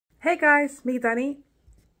Hey guys, me Danny,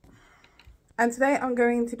 and today I'm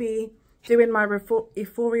going to be doing my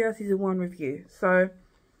Euphoria Season 1 review. So,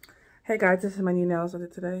 hey guys, this is my new nails I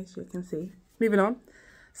did today, so you can see. Moving on.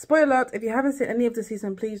 Spoiler alert, if you haven't seen any of the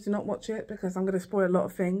season, please do not watch it because I'm going to spoil a lot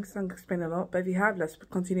of things. I'm going to explain a lot, but if you have, let's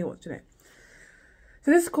continue watching it.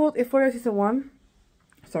 So this is called Euphoria Season 1.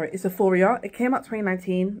 Sorry, it's Euphoria. It came out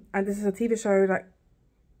 2019, and this is a TV show that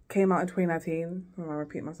came out in 2019. I'll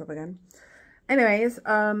repeat myself again. Anyways,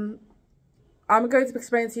 I'm going to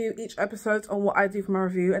explain to you each episode on what I do for my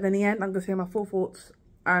review, and in the end, I'm going to say my full thoughts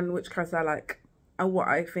and which characters I like and what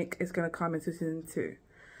I think is going to come into season 2.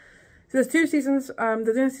 So there's 2 seasons. They're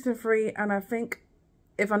doing season 3, and I think,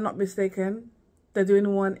 if I'm not mistaken, they're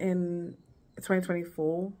doing one in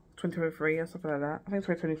 2024, 2023, or something like that. I think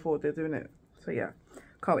 2024 they're doing it. So yeah,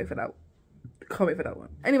 can't wait for that. Can't wait for that one.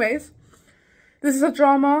 Anyways, this is a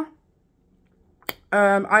drama.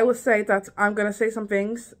 I will say that I'm going to say some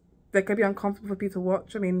things that could be uncomfortable for people to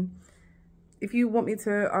watch. I mean, if you want me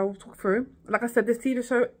to, I'll talk through. Like I said, this TV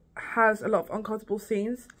show has a lot of uncomfortable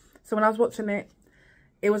scenes. So when I was watching it,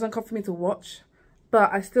 it was uncomfortable for me to watch.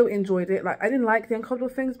 But I still enjoyed it. Like, I didn't like the uncomfortable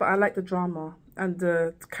things, but I like the drama and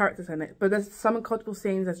the characters in it. But there's some uncomfortable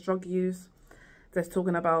scenes. There's drug use. There's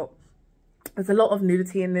talking about... There's a lot of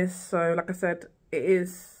nudity in this. So, like I said, it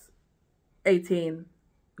is 18.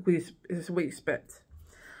 Is what you expect.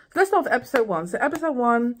 So let's start with episode 1. So episode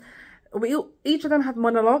 1, each of them have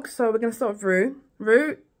monologues. So we're going to start with Rue.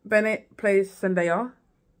 Rue Bennett plays Zendaya,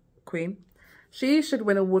 Queen. She should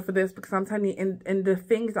win an award for this because I'm telling you, in the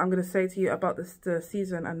things that I'm going to say to you about the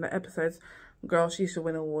season and the episodes, girl, she should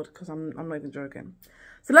win an award because I'm not even joking.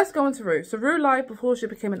 So let's go on to Rue. So Rue lied before she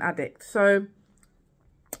became an addict. So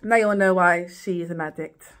now you all know why she is an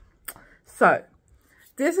addict. So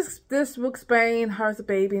this will explain her as a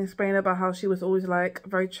baby and explain about how she was always like a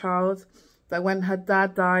very child. That when her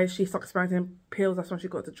dad died, she stopped experimenting pills. That's when she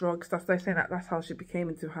got the drugs. They're saying that's how she became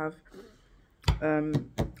into have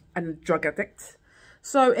a drug addict.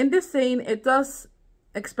 So in this scene, it does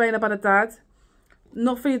explain about a dad,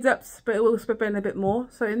 not fully depth, but it will explain a bit more.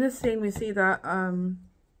 So in this scene, we see that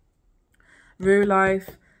Rue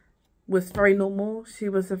life was very normal.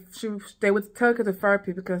 They would take her to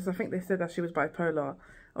therapy because I think they said that she was bipolar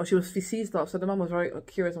or she was seized up. So the mum was very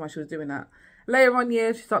curious on why she was doing that. Later on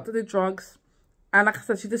years, she started to do drugs, and like I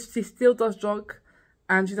said, she still does drug,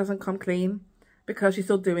 and she doesn't come clean because she's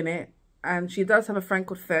still doing it. And she does have a friend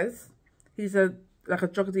called Fez. He's like a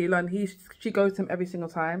drug dealer, and she goes to him every single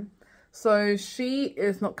time. So she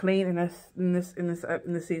is not clean in this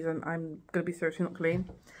season. I'm gonna be serious, she's not clean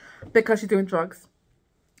because she's doing drugs.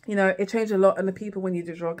 You know, it changed a lot in the people when you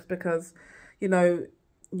do drugs because, you know,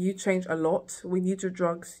 you change a lot. When you do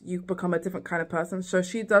drugs, you become a different kind of person. So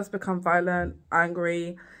she does become violent,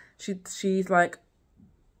 angry. She's like,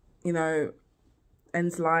 you know,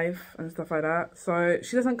 ends life and stuff like that. So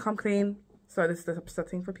she doesn't come clean. So this is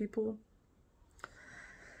upsetting for people.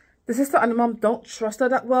 The sister and the mom don't trust her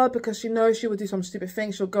that well because she knows she would do some stupid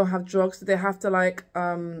thing. She'll go have drugs. So they have to like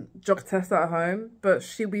drug test her at home. But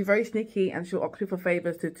she'll be very sneaky and she'll ask you for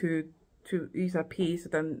favors to use her pee. So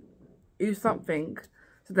then use something.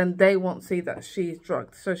 So then they won't see that she's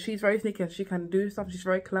drugged. So she's very sneaky and she can do stuff. She's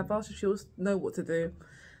very clever. So she'll know what to do.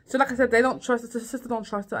 So like I said, they don't trust her. The sister don't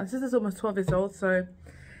trust her. And the sister's almost 12 years old. So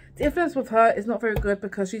the influence with her is not very good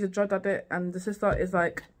because she's a drug addict. And the sister is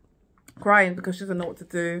like crying because she doesn't know what to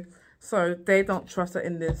do. So they don't trust her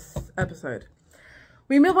in this episode.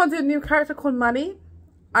 We move on to a new character called Maddie.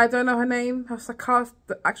 I don't know her name,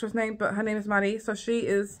 the actress name, but her name is Maddie. So she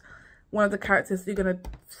is one of the characters you're going to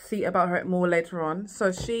see about her more later on.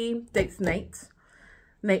 So she dates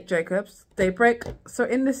Nate Jacobs. So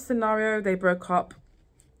in this scenario, they broke up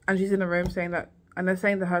and she's in a room saying that, and they're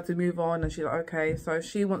saying to her to move on, and she's like, okay. So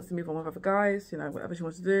she wants to move on with other guys, you know, whatever she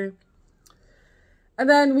wants to do. And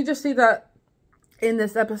then we just see that in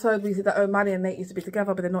this episode, we see that Maddie and Nate used to be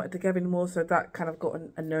together, but they're not together anymore. So that kind of got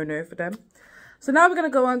a no-no for them. So now we're going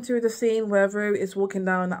to go on to the scene where Rue is walking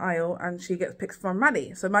down the aisle and she gets picked from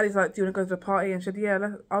Maddie. So Maddie's like, do you want to go to the party? And she said,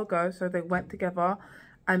 yeah, I'll go. So they went together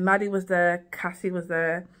and Maddie was there, Cassie was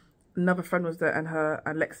there, another friend was there, and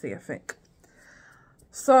Lexi, I think.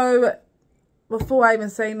 So before I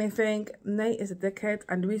even say anything, Nate is a dickhead.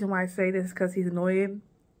 And the reason why I say this is because he's annoying.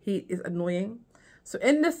 He is annoying. So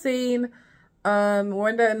in the scene,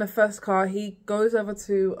 when they're in the first car, he goes over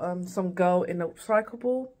to some girl in a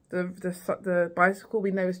cycle, the bicycle.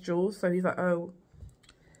 We know it's Jules, so he's like, oh,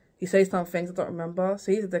 he says some things I don't remember.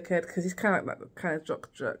 So he's a dickhead because he's kind of like the kind of jock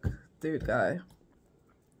dude guy.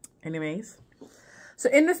 Anyways, So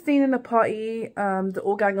in the scene in the party, the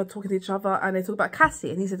all gang are talking to each other and they talk about Cassie.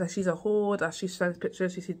 And he said that she's a whore, that she sends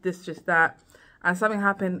pictures, she sees this, just that. And something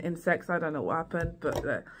happened in sex. I don't know what happened,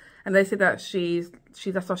 but and they said that that's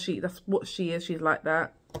what she is. She's like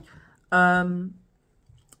that. So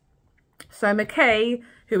McKay,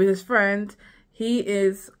 who is his friend, he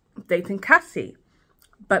is dating Cassie.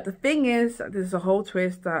 But the thing is, there's a whole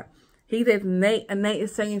twist that he dated Nate, and Nate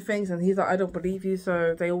is saying things, and he's like, I don't believe you.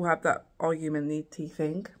 So they all have that argument-y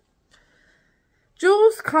thing.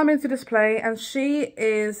 Jules come into this play, and she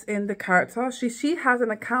is in the character. She has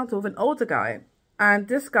an account of an older guy, and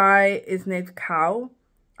this guy is named Cal.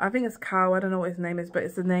 I think it's Cal. I don't know what his name is, but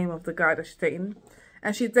it's the name of the guy that she's dating.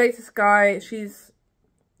 And she dates this guy.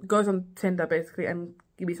 Goes on Tinder basically and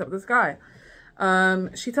meets up with this guy.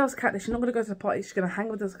 She tells Kat that she's not going to go to the party. She's going to hang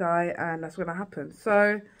with this guy, and that's going to happen.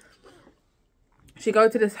 So she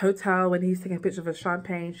goes to this hotel when he's taking a picture of a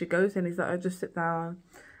champagne. She goes in, he's like, oh, just sit down.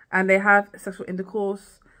 And they have sexual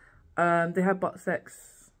intercourse. They have butt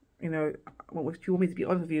sex. You know, if you want me to be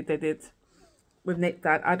honest with you, they did with Nick's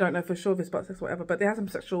dad. I don't know for sure if it's butt sex or whatever, but they had some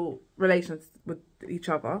sexual relations with each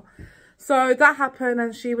other. So that happened,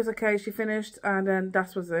 and she was okay. She finished, and then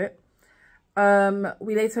that was it.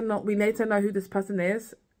 We later know who this person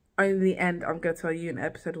is. In the end, I'm going to tell you in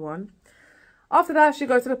episode 1. After that, she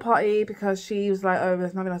goes to the party because she was like, oh,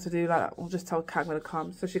 there's nothing else to do. Like, we'll just tell Kat when to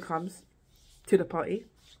come. So she comes to the party.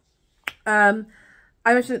 I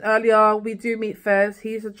mentioned earlier, we do meet Fez.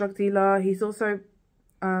 He's a drug dealer. He's also,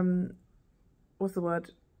 what's the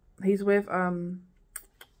word? He's with,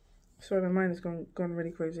 sorry, my mind is gone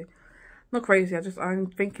really crazy. Not crazy, I'm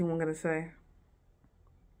thinking what I'm going to say.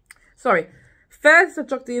 Sorry. Fez is a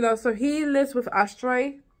drug dealer, so he lives with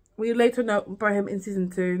Ashtray. We later know about him in season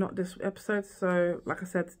 2, not this episode. So, like I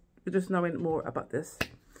said, we're just knowing more about this.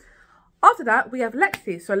 After that, we have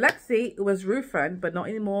Lexi. So, Lexi was Ruth's friend, but not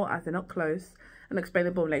anymore as they're not close. And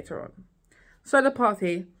explainable later on. So, the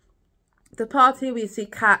party. The party, we see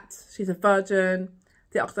Kat. She's a virgin.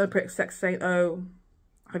 The oxygen sex saying, oh,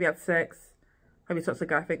 have you had sex? Have you touched a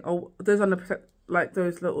guy? Thing? Oh, those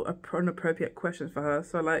little inappropriate questions for her.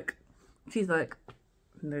 So, like, she's like,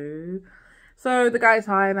 no. So the guy's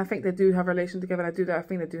high, and I think they do have a relation together. And I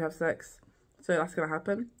think they do have sex. So that's gonna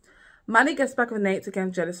happen. Manny gets back with Nate to get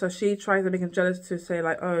him jealous. So she tries to make him jealous to say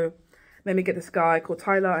like, oh, let me get this guy called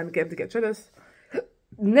Tyler and get him to get jealous.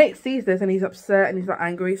 Nate sees this and he's upset and he's like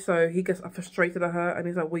angry. So he gets frustrated at her and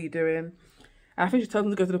he's like, what are you doing? And I think she tells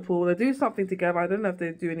him to go to the pool. They do something together. I don't know if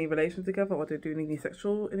they do any relations together or they do any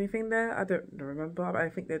sexual anything there. I don't remember, but I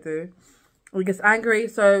think they do. He gets angry.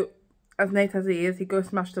 So as Nate as he is, he goes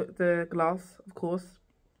smash the glass, of course.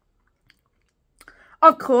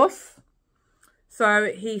 Of course.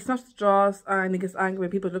 So he smashed the jars and he gets angry when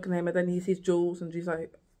people are looking at him, and then he sees Jules and she's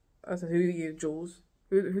like, I said, who are you, Jules?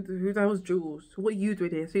 Who the hell is Jules? What are you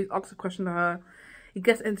doing here? So he asks a question to her. He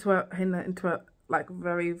gets into her like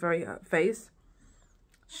very, very face.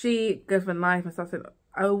 She goes for a knife and starts saying,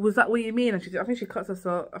 oh, was that what you mean? And I think she cuts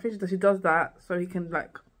herself. I think she does that so he can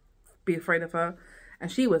like be afraid of her.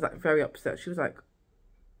 And she was like very upset. She was like,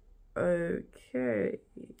 okay.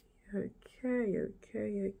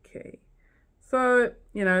 So,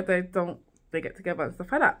 you know, they get together and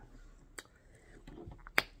stuff like that.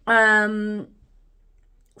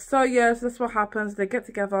 So yeah, so that's what happens. They get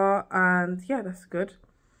together and yeah, that's good.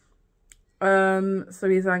 So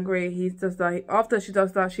he's angry. He does that. After she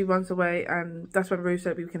does that, she runs away, and that's when Rue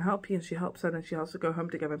said, we can help you, and she helps her, and she has to go home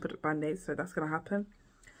together and put up band-aids. So that's gonna happen.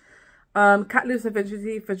 Kat loses her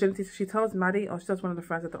virginity, so she tells Maddie, or she tells one of the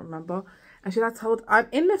friends, I don't remember. And she's like told,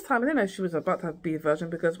 in this time, I didn't know she was about to be a virgin,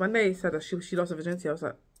 because when they said that she lost her virginity, I was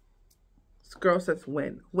like, this girl says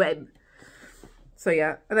when? So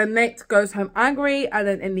yeah, and then Nate goes home angry, and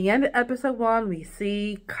then in the end of episode 1, we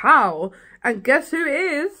see Carl, and guess who it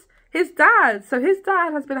is? His dad. So his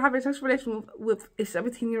dad has been having a sexual relation with a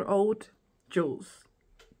 17-year-old Jules.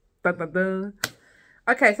 Dun, dun, dun.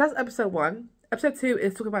 Okay, so that's episode 1. Episode 2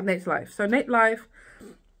 is talking about Nate's life. So Nate's life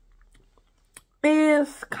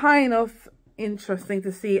is kind of interesting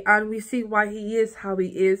to see, and we see why he is how he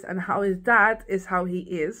is and how his dad is how he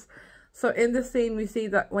is. So in this scene, we see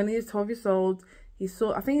that when he was 12 years old,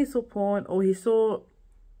 I think he saw porn, or he saw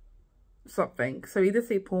something. So he did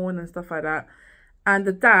see porn and stuff like that. And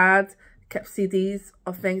the dad kept CDs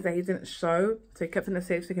of things that he didn't show. So he kept in the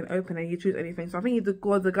safe so he can open it. He choose anything. So I think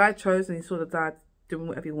the guy chose, and he saw the dad doing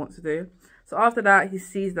whatever he wants to do. So after that, he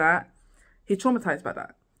sees that. He's traumatized by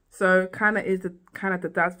that. So kind of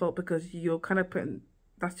the dad's fault, because you're kind of putting,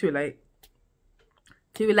 that's too late.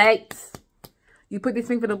 Too late. You put this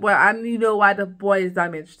thing for the boy, and you know why the boy is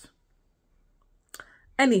damaged.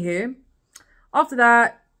 Anywho, After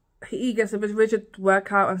that, he gets a rigid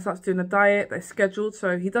workout and starts doing a diet that's scheduled.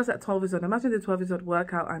 So he does that 12 years old. Imagine the 12 years old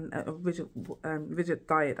workout and a rigid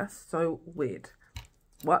diet. That's so weird.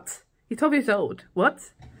 What? He's 12 years old.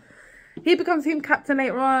 What? He becomes team captain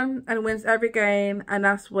later on and wins every game. And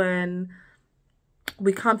that's when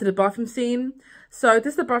we come to the bathroom scene. So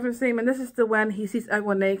this is the bathroom scene, and this is the when he sees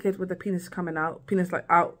everyone naked with the penis coming out. Penis like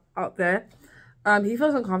out there. He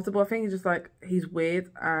feels uncomfortable. I think he's just like, he's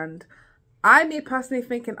weird. And me personally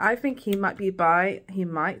thinking, I think he might be bi. He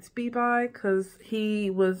might be bi because he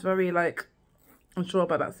was very like unsure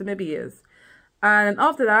about that. So maybe he is. And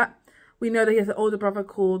after that, we know that he has an older brother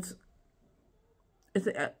called, is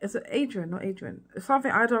it Adrian? Not Adrian. It's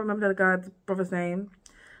something, I don't remember the guy's brother's name.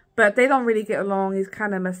 But they don't really get along. He's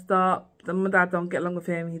kind of messed up. The mum and dad don't get along with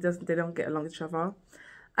him. They don't get along with each other.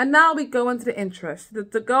 And now we go into the interest.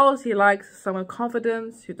 The girls he likes, someone with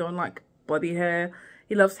confidence, who don't like body hair.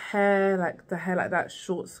 He loves hair, like the hair like that,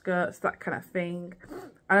 short skirts, that kind of thing.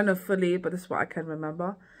 I don't know fully, but this is what I can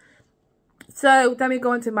remember. So then we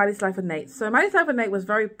go into Maddie's life with Nate. So Maddie's life with Nate was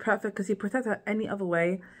very perfect because he protected her any other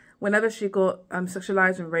way. Whenever she got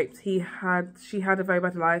sexualized and raped, she had a very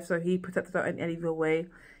bad life, so he protected her in any evil way.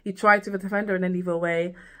 He tried to defend her in an evil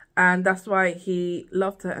way, and that's why he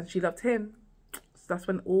loved her and she loved him. So that's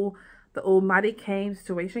when the Maddie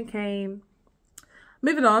situation came.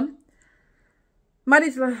 Moving on.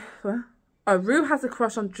 Maddie's like, Rue has a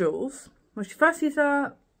crush on Jules when she first sees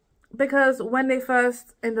her, because when they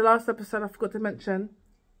first, in the last episode, I forgot to mention,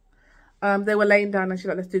 they were laying down and she's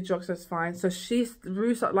like, let's do drugs, that's fine. So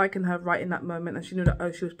Rue started liking her right in that moment, and she knew that,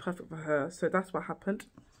 oh, she was perfect for her. So that's what happened.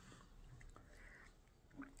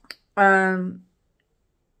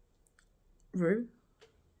 Rue.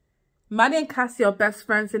 Maddie and Cassie are best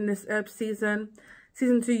friends in this season.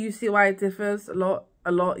 Season 2, you see why it differs a lot.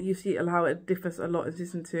 You see how it differs a lot in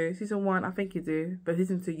season 2. Season 1, I think you do, but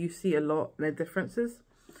season 2, you see a lot in the differences.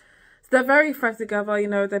 So they're very friends together. You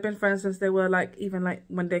know, they've been friends since they were like, even like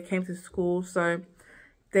when they came to school. So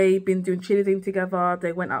they've been doing cheerleading together.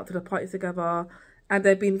 They went out to the parties together, and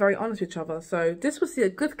they've been very honest with each other. So this will see a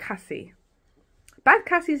good Cassie. Bad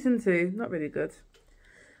Cassie season 2, not really good.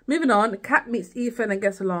 Moving on, Kat meets Ethan and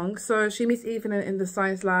gets along. So she meets Ethan in the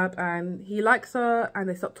science lab, and he likes her, and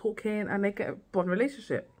they start talking, and they get a bond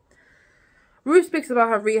relationship. Rue speaks about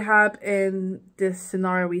her rehab in this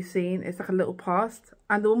scenario we've seen. It's like a little past.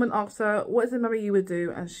 And the woman asks her, what is the memory you would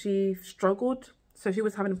do? And she struggled. So she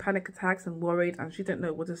was having panic attacks and worried, and she didn't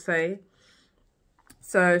know what to say.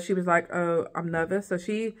 So she was like, oh, I'm nervous. So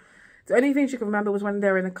the only thing she could remember was when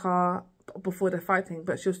they were in a car before the fighting,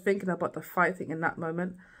 but she was thinking about the fighting in that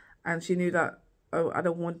moment, and she knew that, oh, I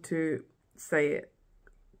don't want to say it,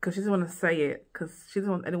 because she doesn't want to say it because she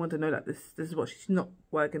doesn't want anyone to know that this is what she's not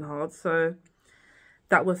working hard. So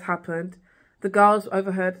that was happened. The girls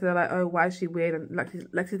overheard. They're like, oh, why is she weird? And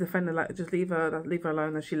Lexi's defending, like, just leave her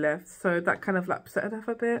alone, and she left. So that kind of like upset her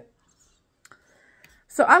for a bit.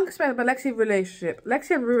 So I'm explaining about Lexi's relationship.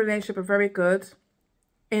 Lexi and Rue relationship are very good.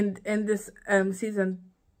 In this season,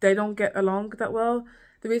 they don't get along that well.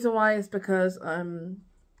 The reason why is because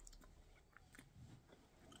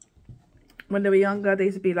when they were younger, they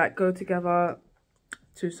used to be like, go together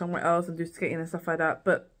to somewhere else and do skating and stuff like that.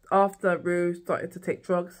 But after Rue started to take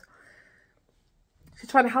drugs, she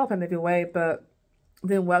tried to help in every way, but it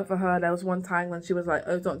didn't work for her. There was one time when she was like,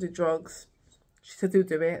 oh, don't do drugs. She said, do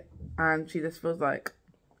it. And she just feels like,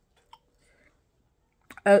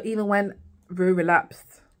 even when Rue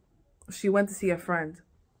relapsed, she went to see a friend.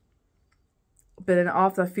 But then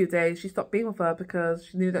after a few days, she stopped being with her because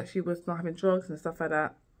she knew that she was not having drugs and stuff like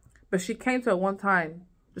that. But she came to her one time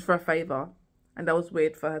just for a favour. And that was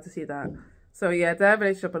weird for her to see that. So yeah, their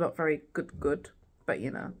relationship are not very good. But you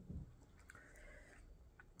know.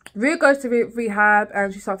 Rhea goes to rehab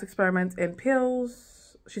and she starts experimenting in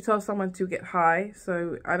pills. She tells someone to get high.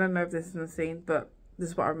 So I don't know if this is in the scene, but this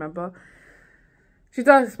is what I remember. She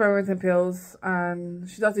does experiment in pills and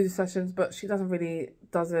she does do sessions, but she doesn't really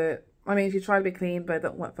does it. I mean, she tried to be clean, but it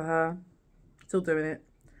don't work for her. Still doing it.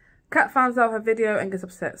 Kat finds out her video and gets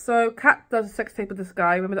upset. So Kat does a sex tape with this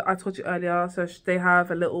guy. Remember that I told you earlier? So they have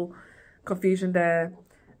a little confusion there.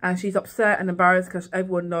 And she's upset and embarrassed because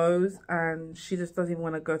everyone knows. And she just doesn't even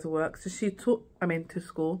want to go to work. So she to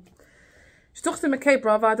school. She talks to McKay's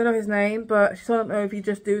brother. I don't know his name. But she told him, oh, if you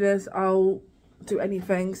just do this, I'll do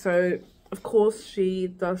anything. So, of course, she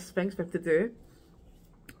does things for him to do.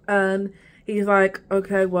 And he's like,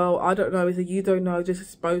 okay, well, I don't know. He said, you don't know, just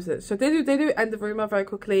expose it. So they do end the rumor very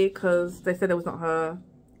quickly because they said it was not her.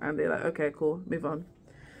 And they're like, okay, cool, move on.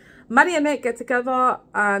 Maddie and Nate get together,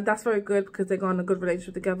 and that's very good because they go on a good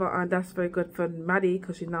relationship together, and that's very good for Maddie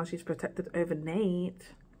because she's protected over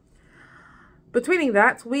Nate. Between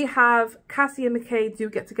that, we have Cassie and McKay do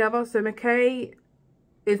get together. So McKay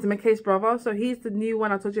is McKay's brother, so he's the new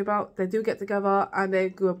one I told you about. They do get together and they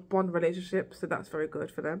do a bond relationship, so that's very good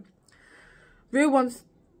for them. Rue wants...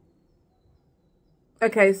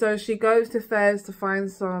 Okay, so she goes to Fez to find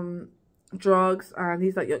some drugs, and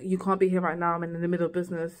he's like, you can't be here right now, I'm in the middle of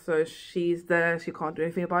business. So she's there, she can't do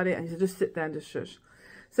anything about it, and he said, just sit there and just shush.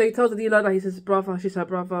 So he tells the dealer that he's his brother, she's her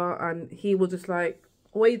brother, and he will just like,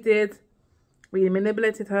 what he did, we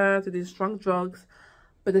manipulated her to do strong drugs,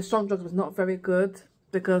 but the strong drugs was not very good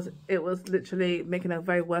because it was literally making it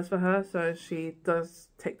very worse for her, so she does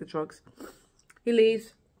take the drugs. He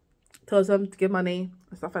leaves, tells them to give money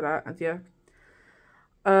and stuff like that, and yeah.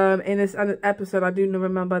 In this episode, I do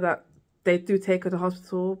remember that they do take her to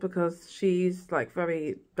hospital because she's like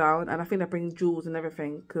very down, and I think they bring Jules and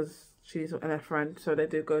everything because she's and her friend, so they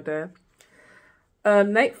do go there.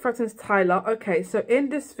 Nate threatens Tyler. Okay, so in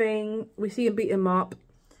this thing, we see him beat him up,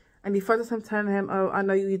 and he threatens him, telling him, oh, I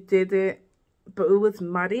know you did it, but it was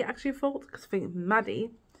Maddie actually fault, because I think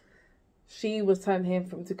Maddie, she was telling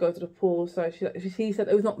him to go to the pool. So he said,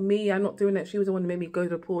 it was not me, I'm not doing it, she was the one who made me go to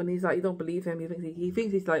the pool. And he's like, you don't believe him, he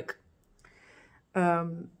thinks he's like,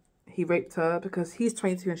 he raped her because he's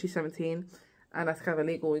 22 and she's 17, and that's kind of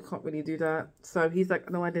illegal, you can't really do that. So he's like,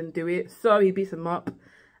 no, I didn't do it. So he beats him up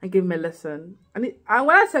and give him a lesson. And when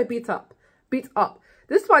I say beat up,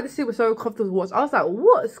 this is why this scene was so comfortable to watch. I was like,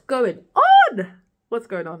 what's going on? What's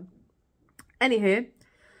going on? Anywho,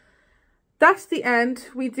 that's the end.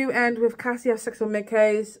 We do end with Cassie has sex with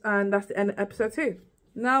McKay's, and that's the end of episode 2.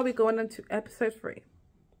 Now we go on into episode 3.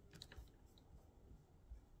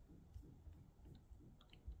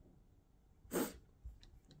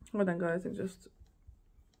 Hold on, guys.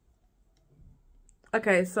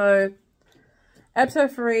 Okay, so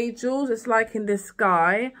episode 3, Jules is liking this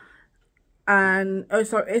guy, and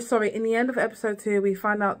sorry, in the end of episode 2, we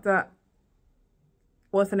find out that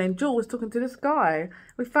what's her name? Jules talking to this guy.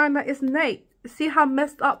 We find that it's Nate. See how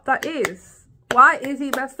messed up that is? Why is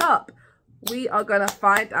he messed up? We are gonna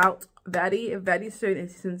find out very, very soon in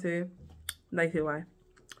season 2. Later, why?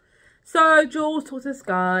 So Jules talks to this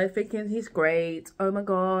guy, thinking he's great. Oh my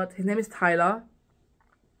god, his name is Tyler.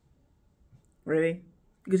 Really?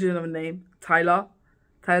 Gives you another name, Tyler.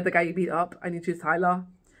 Tyler, the guy you beat up, and you choose Tyler.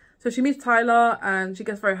 So she meets Tyler, and she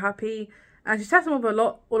gets very happy. And she chats him over a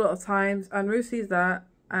lot of times, and Ruth sees that,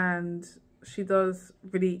 and she does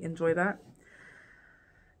really enjoy that.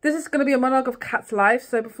 This is going to be a monologue of Kat's life.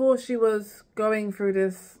 So before she was going through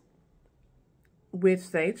this weird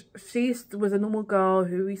stage, she was a normal girl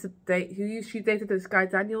who used to date, she dated this guy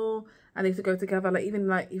Daniel, and they used to go together.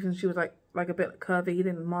 Even she was like a bit curvy, he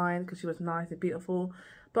didn't mind because she was nice and beautiful.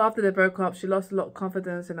 But after they broke up, she lost a lot of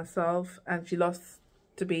confidence in herself, and she lost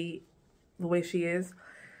to be the way she is.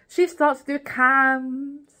 She starts to do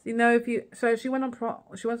cams, you know. So she went on the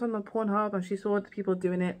Pornhub, and she saw the people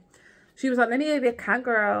doing it. She was like, let me be a cam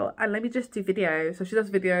girl and let me just do videos. So she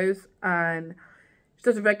does videos, and she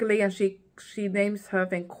does it regularly, and she names her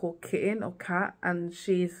thing called Kitten or Cat, and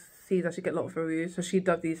she sees that she get a lot of reviews. So she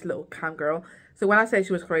does these little cam girl. So when I say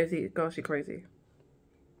she was crazy, girl, she crazy.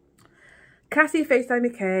 Cassie FaceTime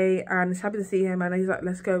McKay and is happy to see him, and he's like,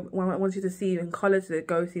 let's go. I want you to see you in college. So they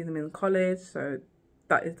go see him in college. So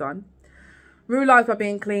that is done. Rue lies by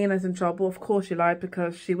being clean and is in trouble. Of course she lied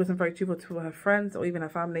because she wasn't very truthful to her friends or even her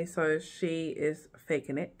family. So she is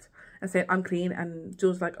faking it and saying, I'm clean. And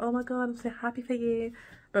Jules like, oh my god, I'm so happy for you.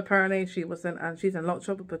 But apparently she wasn't, and she's in a lot of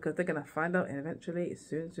trouble because they're going to find out eventually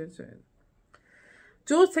soon.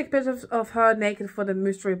 Jules takes pictures of her naked for the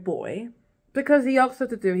mystery boy because he asks her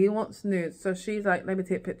to do. He wants nudes. So she's like, let me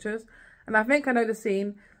take pictures. And I think I know the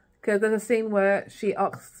scene because there's a scene where she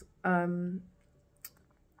asks,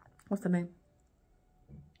 what's her name?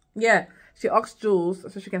 Yeah, she asked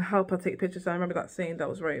Jules so she can help her take pictures. I remember that scene. That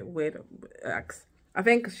was very weird. I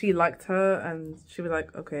think she liked her, and she was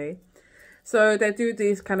like, okay. So they do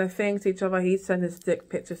these kind of things to each other. He sends his dick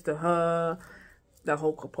pictures to her. The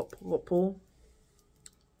whole couple.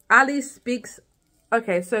 Ali speaks.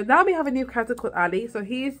 Okay, so now we have a new character called Ali. So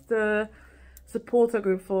he's the supporter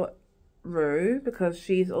group for Rue because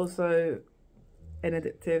she's also an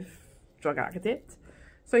addictive drug addict.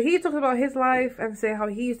 So he talks about his life and say how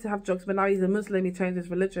he used to have drugs, but now he's a Muslim. He changed his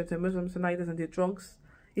religion to Muslim, so now he doesn't do drugs.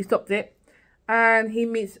 He stopped it. And he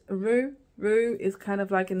meets Rue. Rue is kind of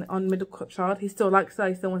like an middle child. He still likes her.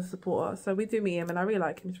 He still wants to support her. So we do meet him, and I really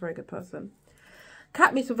like him. He's a very good person.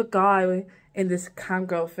 Kat meets with a guy in this cam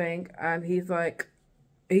girl thing, and he's like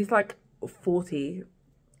 40.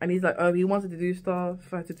 And he's like, oh, he wanted to do stuff.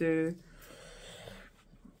 I had to do.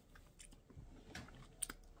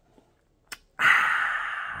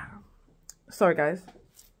 Sorry, guys.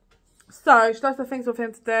 So she does the things with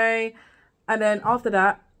him today. And then after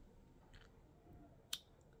that.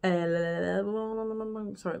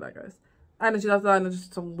 Sorry, that guys. And then she does that and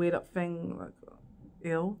just some weird up thing. Like,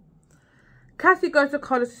 ill. Cassie goes to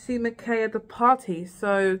college to see McKay at the party.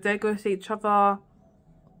 So they go see each other.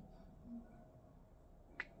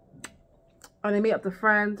 And they meet up the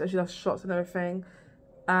friends. And she does shots and everything.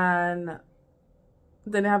 And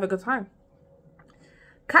then they have a good time.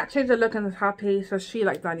 Kat changed her look and is happy. So she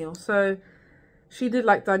liked Daniel. So she did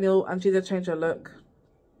like Daniel. And she did change her look.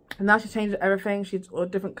 And now she changed everything. She's a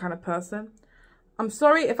different kind of person. I'm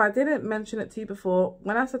sorry if I didn't mention it to you before.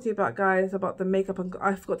 When I said to you about guys, about the makeup, and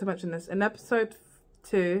I forgot to mention this. In episode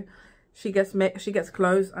 2, she gets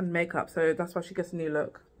clothes and makeup. So that's why she gets a new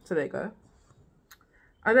look. So there you go.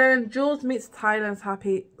 And then Jules meets Tyler and is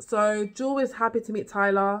happy. So Jules is happy to meet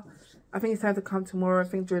Tyler. I think it's time to come tomorrow. I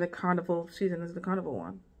think during the carnival season is the carnival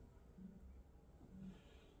one.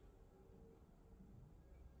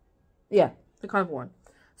 Yeah, the carnival one.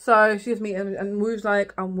 So she's meeting and Moo's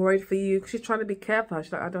like, I'm worried for you. She's trying to be careful.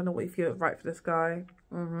 She's like, I don't know if you're right for this guy.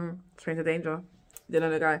 Stranger danger. Didn't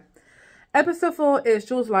know the guy. Episode 4 is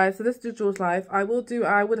Jules' life. So this is Jules' life. I would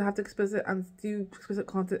have to explicit and do explicit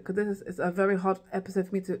content because this is a very hard episode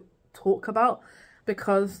for me to talk about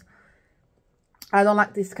because I don't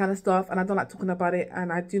like this kind of stuff and I don't like talking about it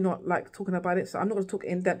and I do not like talking about it. So I'm not going to talk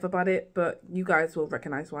in depth about it, but you guys will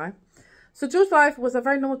recognize why. So Jules' life was a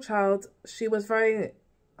very normal child. She was very...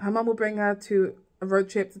 Her mum will bring her to a road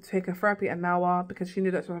trip to take her therapy an hour because she knew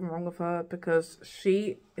that's something wrong with her because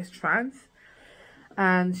she is trans.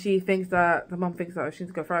 And she thinks that, the mum thinks that she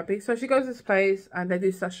needs to go therapy. So she goes to this place and they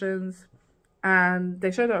do sessions. And they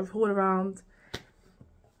show her all around.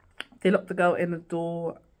 They locked the girl in the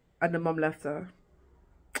door and the mum left her.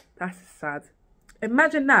 That's sad.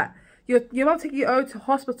 Imagine that. Your mum taking you to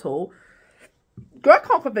hospital. Girl, I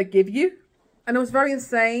can't forgive you. And it was very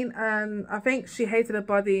insane. And I think she hated her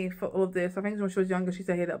body for all of this. I think when she was younger, she used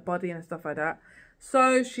to hate her body and stuff like that.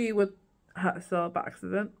 So she would hurt herself by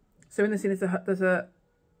accident. So in the scene, there's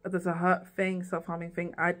a hurt thing, self-harming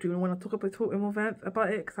thing. I do want to talk in more events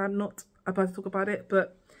about it because I'm not about to talk about it.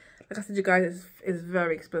 But like I said, you guys, it's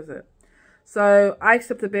very explicit. So I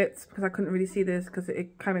slipped a bit because I couldn't really see this because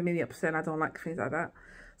it kind of made me upset and I don't like things like that.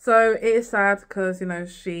 So it is sad because, you know,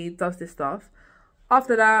 she does this stuff.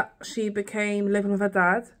 After that, she became living with her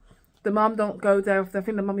dad. The mum don't go there. I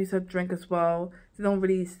think the mum used to drink as well. They don't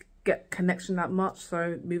really get connection that much.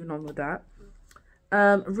 So moving on with that.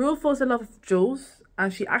 Rue falls in love with Jules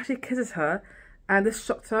and she actually kisses her and this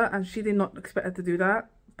shocked her and she did not expect her to do that,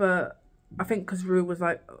 but I think because Rue was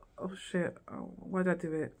like, oh shit, oh, why did I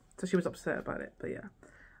do it? So she was upset about it, but yeah.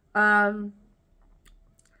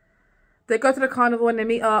 They go to the carnival and they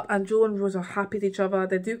meet up and Jules and Rose are happy with each other.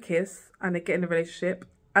 They do kiss and they get in a relationship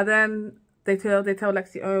and then they tell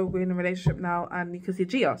Lexi, oh, we're in a relationship now, and you can see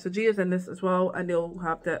Gia. So Gia's in this as well and they'll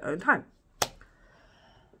have their own time.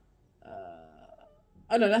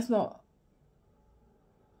 Oh no, that's not.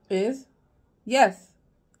 It is? Yes.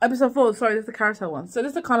 Episode 4, sorry, this is the carousel one. So this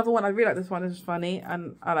is the carnival one. I really like this one. It's funny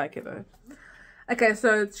and I like it though. Okay,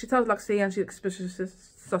 so she tells Lexi and she's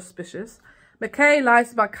suspicious. McKay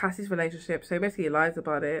lies about Cassie's relationship. So basically he lies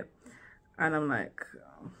about it. And I'm like,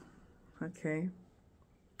 oh, okay.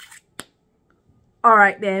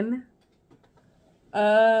 Alright then.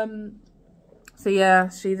 So yeah,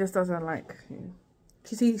 she just doesn't like.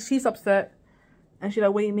 She's upset. And she's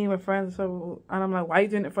like, what do you mean we're friends? So, and I'm like, why are you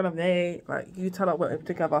doing it in front of Nate? Like, you tell her we're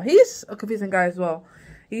together. He's a confusing guy as well.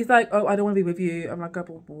 He's like, oh, I don't want to be with you. I'm like,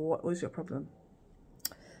 oh, what was your problem?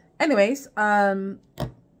 Anyways,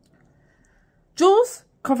 Jules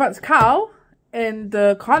confronts Cal in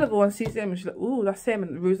the carnival and sees him. And she's like, ooh, that's him.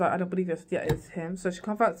 And Rue's like, I don't believe this. Yeah, it's him. So she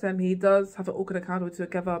confronts him. He does have an awkward encounter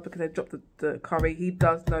together because they dropped the curry. He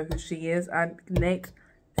does know who she is. And Nate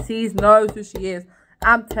knows who she is.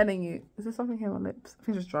 I'm telling you. Is there something here on my lips? I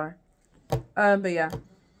think it's dry. But yeah.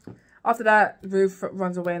 After that, Ruth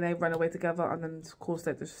runs away and they run away together. And then, of course,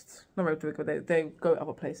 they just... Not really do it, they go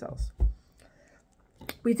other places.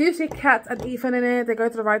 We do see Kat and Ethan in it. They go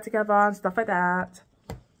to the ride together and stuff like that.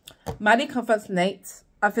 Maddie confronts Nate.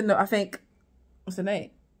 I think... What's the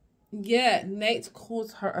Nate? Yeah, Nate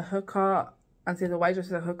calls her a hooker and says, why are you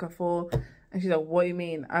dressing a hooker for? And she's like, what do you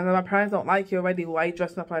mean? And then my parents don't like you already. Why are you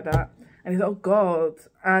dressing up like that? And he's like, oh God.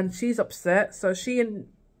 And she's upset. So she and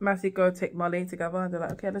Matthew go take Molly together. And they're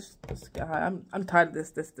like, okay, let's get high. I'm tired of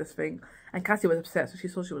this thing. And Cassie was upset. So she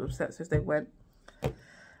saw she was upset. So they went.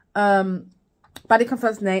 Maddie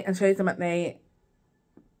confronts Nate and shows him at Nate.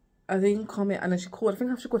 I think comment, and then she called. I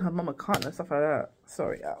think she called her mum a cunt and stuff like that.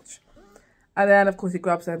 Sorry, ouch. And then of course he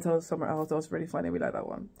grabs her and tells her somewhere else. That was really funny. We like that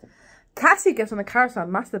one. Cassie gets on the carousel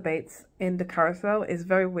and masturbates in the carousel. It's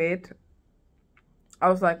very weird. I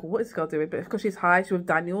was like, what is this girl doing? But because she's high, she's with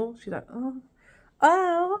Daniel. She's like,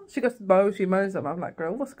 oh. She goes to Mo, she moans at him. I'm like,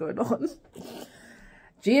 girl, what's going on?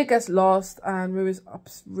 Gia gets lost and Rue is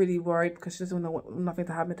really worried because she doesn't want nothing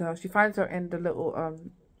to happen to her. She finds her in the little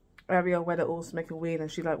area where they're all smoking weed,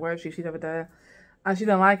 and she's like, where is she? She's over there. And she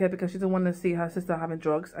don't like it because she doesn't want to see her sister having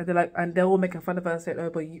drugs. And they're all making fun of her, saying, oh,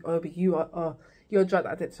 but you are you're a drug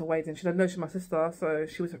addict to Wade. And she don't know she's my sister, so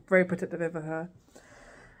she was very protective over her.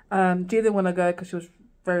 Gia didn't want to go because she was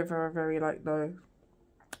very, very, very like no.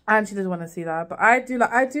 And she doesn't want to see that. But I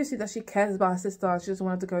do see that she cares about her sister. She doesn't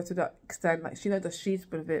want her to go to that extent. Like, she knows that she's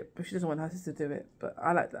with it, but she doesn't want her sister to do it. But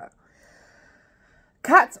I like that.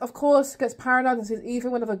 Kat, of course, gets paranoid and sees even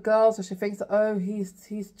one of her girls, so she thinks that, oh, he's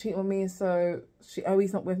cheating on me, so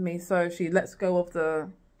he's not with me, so she lets go of the,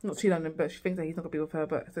 not cheating on him, but she thinks that he's not gonna be with her,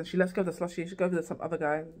 but then she lets go of the slushy. She goes with some other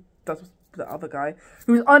guy and does the other guy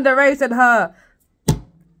who's underage than her.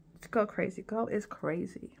 Girl crazy. Girl is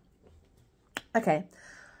crazy. Okay.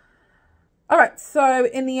 Alright, so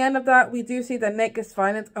in the end of that, we do see that Nate gets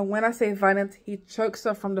violent, and when I say violent, he chokes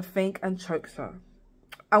her from the fink and chokes her.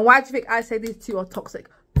 And why do you think I say these two are toxic?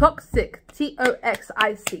 Toxic.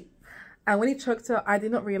 Toxic. And when he choked her, I did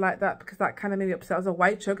not really like that because that kind of made me upset. I was like, why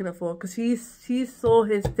are you choking her for? Because she saw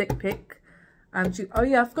his dick pic. And she... Oh,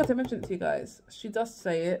 yeah, I forgot to mention it to you guys. She does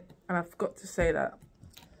say it. And I forgot to say that.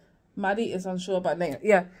 Maddie is unsure about Nate.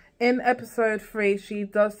 Yeah. In episode 3, she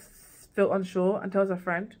does feel unsure and tells her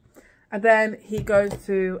friend. And then he goes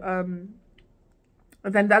to... and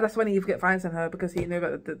then that's when he gets violence on her because he knew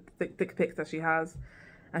about the dick pics that she has.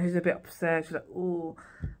 And she's a bit upset. She's like, ooh.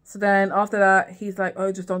 So then after that, he's like,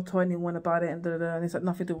 oh, just don't tell anyone about it. And da-da-da. And it's like,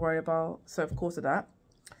 nothing to worry about. So of course of that.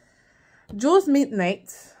 Jules meets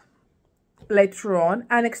Nate later on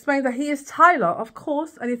and explains that he is Tyler, of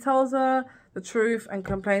course. And he tells her the truth and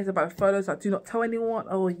complains about the photos. Like, do not tell anyone.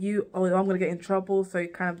 Oh, I'm going to get in trouble. So he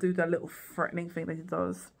kind of do that little threatening thing that he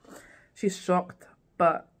does. She's shocked,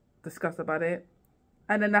 but disgusted about it.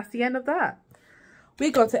 And then that's the end of that. We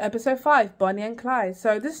got to episode 5, Bonnie and Clyde.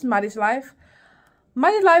 So this is Maddie's life.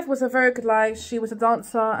 Maddie's life was a very good life. She was a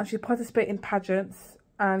dancer and she participated in pageants.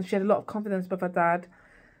 And she had a lot of confidence with her dad.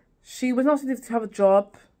 She was not able to have a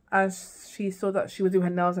job as she saw that she would do her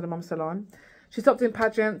nails at a mum's salon. She stopped doing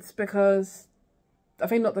pageants because, I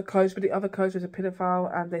think not the coach, but the other coach was a pedophile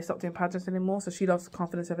and they stopped doing pageants anymore. So she lost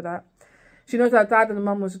confidence over that. She knows that her dad and her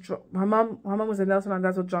mum was drunk. Her mum was a nail salon and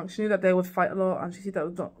dad was drunk. She knew that they would fight a lot and she said that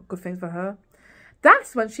was not good things for her.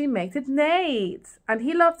 That's when she mated Nate. And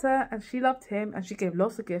he loved her and she loved him. And she gave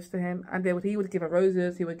lots of gifts to him. And he would give her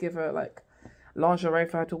roses. He would give her like lingerie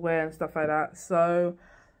for her to wear and stuff like that. So,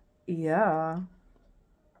 yeah.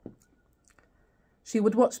 She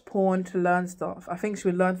would watch porn to learn stuff. I think she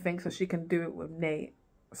would learn things so she can do it with Nate.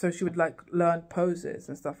 So she would like learn poses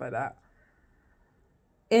and stuff like that.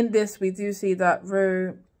 In this, we do see that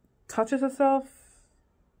Rue touches herself.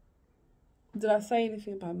 Did I say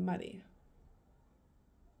anything about Maddie?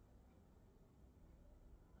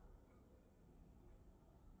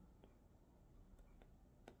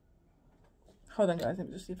 Hold on, guys. Let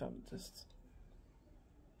me just see if I'm just...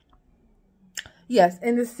 Yes,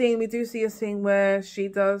 in this scene, we do see a scene where she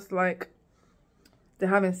does, like... They're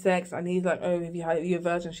having sex, and he's like, oh, if you're a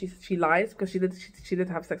virgin. She lies, because she did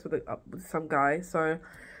have sex with some guy. So,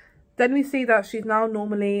 then we see that she's now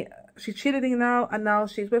normally... She's cheating now, and now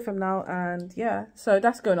she's with him now, and yeah. So,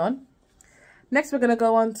 that's going on. Next, we're going to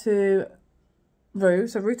go on to Rue.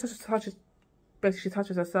 So, Rue basically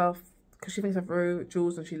touches herself. Because she thinks of Rue,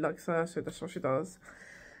 Jules, and she likes her, so that's what she does.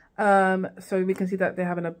 So we can see that they're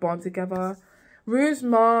having a bond together. Rue's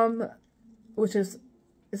mom, which is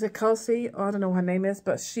it Kelsey? Oh, I don't know what her name is,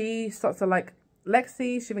 but she starts to like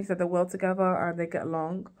Lexi. She thinks that they're well together and they get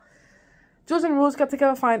along. Jules and Rose get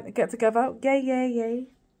together. Yay.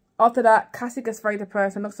 After that, Cassie gets very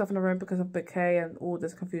depressed and locks herself in the room because of Bouquet and all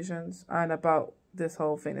this confusions and about this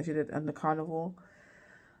whole thing that she did in the carnival.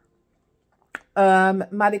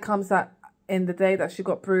 Maddie comes out in the day that she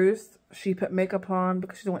got bruised. She put makeup on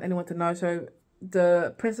because she didn't want anyone to know. So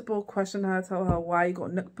the principal questioned her, told her why you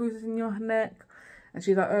got neck bruises in your neck. And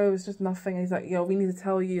she's like, oh, it's just nothing. And he's like, yo, we need to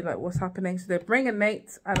tell you like what's happening. So they bring in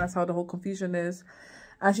Nate, and that's how the whole confusion is.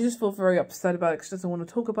 And she just feels very upset about it. She doesn't want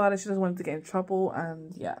to talk about it. She doesn't want him to get in trouble.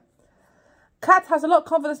 And yeah. Kat has a lot of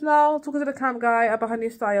confidence now, talking to the camp guy about her new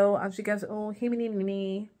style. And she gets all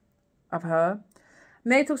himmy of her.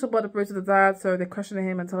 Nate talks about the bruise of the dad, so they question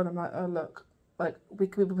him and tell him like, oh look, like, we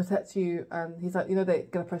can protect you. And he's like, you know, they're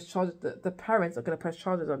going to press charges. The parents are going to press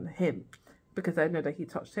charges on him because they know that he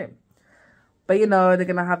touched him. But, you know, they're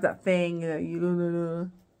going to have that thing, you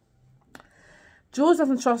know, Jules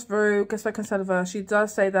doesn't trust Rue, gets very concerned with her. She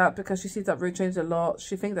does say that because she sees that Rue changed a lot.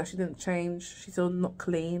 She thinks that she didn't change. She's still not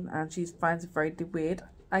clean and she finds it very weird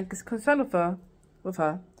and gets concerned with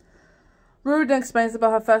her. Rue then explains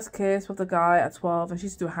about her first kiss with the guy at 12 and she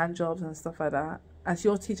used to do hand jobs and stuff like that. And she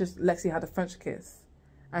also teaches Lexi how to French kiss.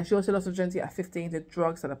 And she also lost her virginity at 15, did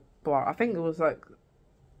drugs at a bar. I think it was like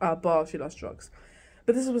a bar she lost drugs.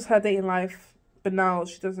 But this was her dating life. But now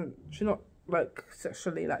she's not like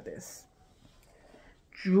sexually like this.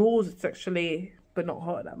 Jules sexually, but not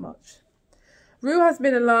hot that much. Rue has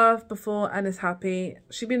been in love before and is happy.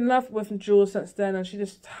 She's been in love with Jules since then and she's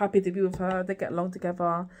just happy to be with her. They get along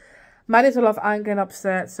together. Maddie's a lot of anger and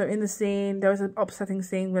upset. So in the scene, there was an upsetting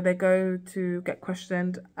scene where they go to get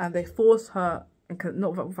questioned and they force her, and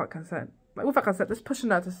not without consent. Like without consent, just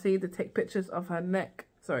pushing her to take pictures of her neck.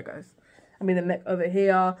 Sorry guys. I mean the neck over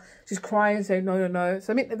here. She's crying, saying no, no, no.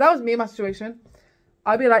 So I mean, if that was me in my situation,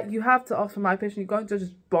 I'd be like, you have to offer my opinion. You're going to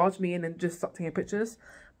just barge me in and just stop taking pictures.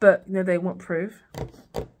 But, you know, they want proof.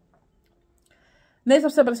 Nate's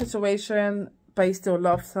upset about the situation, but he still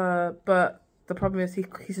loves her. But the problem is he's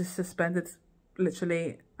just suspended,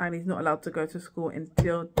 literally, and he's not allowed to go to school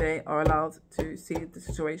until they are allowed to see the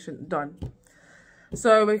situation done.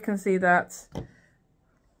 So we can see that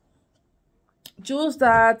Jules'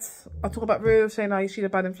 dad, I'll talk about Rue, saying, oh, she's a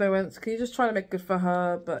bad influence. Because he's just trying to make good for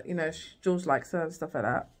her. But, you know, Jules likes her and stuff like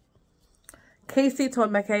that. Casey told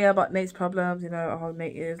Makaya about Nate's problems. You know, how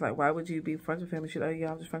Nate is. Like, why would you be friends with him? And she's like, oh,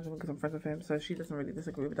 yeah, I'm just friends with him because I'm friends with him. So she doesn't really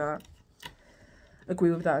disagree with that.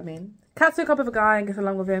 I mean. Kat's hook up with a guy and gets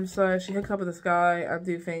along with him. So she hooks up with this guy and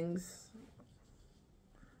do things.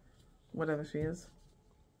 Whatever she is.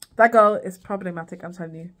 That girl is problematic, I'm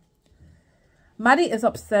telling you. Maddie is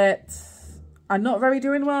upset. I'm not very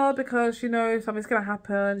doing well because, you know, something's going to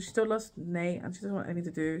happen. She still lost Nate and she doesn't want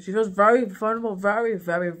anything to do. She feels very vulnerable, very,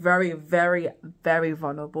 very, very, very, very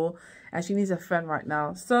vulnerable. And she needs a friend right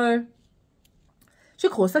now. So she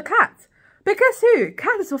calls her Kat. But guess who?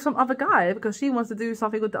 Kat is with some other guy because she wants to do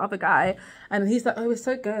something with the other guy. And he's like, oh, it's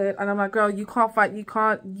so good. And I'm like, girl, you can't fight.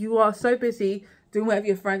 You are so busy doing whatever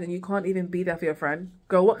your friend and you can't even be there for your friend.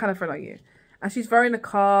 Girl, what kind of friend are you? And she's very in the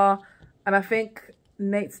car. And I think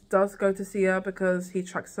Nate does go to see her because he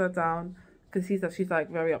tracks her down because he sees that she's like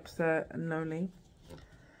very upset and lonely.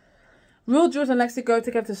 Rue, Jules and Lexi go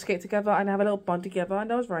together to skate together and have a little bond together and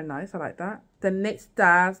that was very nice. I like that. Then Nate's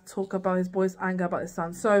dad talk about his boy's anger about his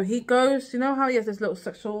son. So he goes, you know how he has this little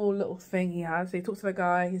sexual little thing he has. So he talks to the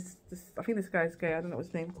guy. I think this guy's gay. I don't know what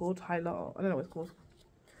his name called. Highlight. I don't know what it's called.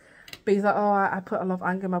 But he's like, oh, I put a lot of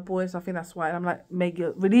anger in my boys, so I think that's why. And I'm like, Meg,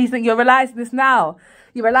 you're realizing this now.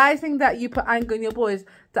 You're realizing that you put anger in your boys.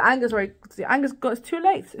 The anger's it's too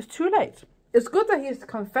late. It's too late. It's good that he's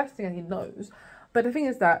confessing and he knows. But the thing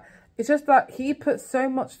is that, it's just that he put so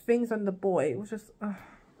much things on the boy. It was just,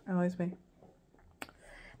 annoys me.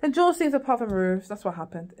 Then Jules sees apart from Rue, so that's what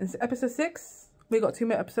happened. In episode 6, we got 2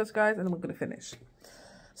 more episodes, guys, and then we're going to finish.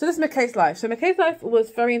 So this is McKay's life. So McKay's life was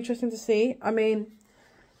very interesting to see. I mean,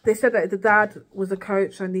 they said that the dad was a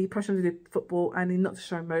coach and he pushed him to do football and he not to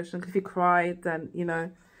show emotion because if he cried, then, you know,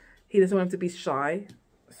 he doesn't want him to be shy.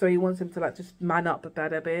 So he wants him to, like, just man up a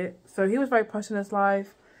better bit. So he was very pushed in his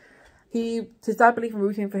life. His dad believed in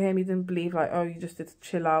rooting for him. He didn't believe, like, oh, you just did to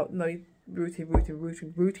chill out. No, rooting.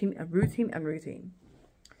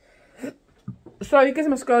 So he gives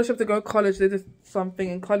him a scholarship to go to college. They did something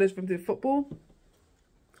in college for him to do football.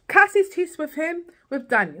 Cassie's teased with him, with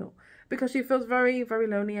Daniel. Because she feels very, very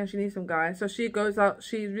lonely and she needs some guy. So she goes out.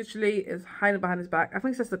 She literally is hiding behind his back. I think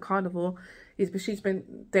it's just the carnival. She's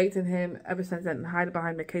been dating him ever since then and hiding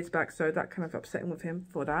behind McKay's back. So that kind of upsetting with him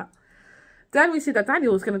for that. Then we see that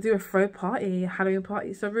Daniel is going to do a throw party, Halloween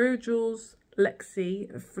party. So Rue, Jules,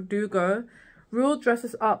 Lexi, Verdugo. Rue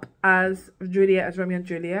dresses up as Juliet, as Romeo and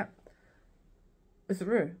Juliet. Is it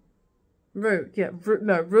Rue? Rue, yeah.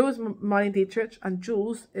 Rue is Marlene Dietrich and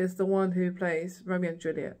Jules is the one who plays Romeo and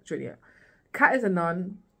Juliet. Kat is a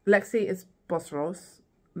nun. Lexi is Boss Ross.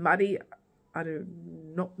 Maddie, I do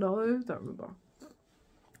not know. Don't remember.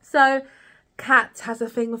 So Kat has a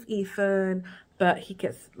thing with Ethan, but he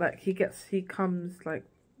comes like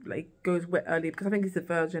goes wet early because I think he's a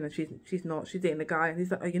virgin and she's not. She's dating a guy and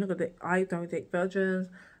he's like, oh, you're not gonna date. I don't date virgins.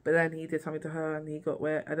 But then he did something to her and he got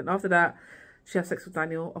wet. And then after that, she has sex with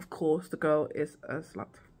Daniel. Of course, the girl is a slut.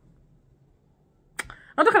 I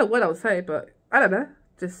don't know kind of what I would say, but I don't know.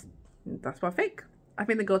 Just, that's what I think. I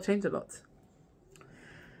think the girl changed a lot.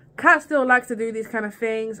 Kat still likes to do these kind of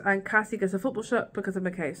things, and Cassie gets a football shirt because of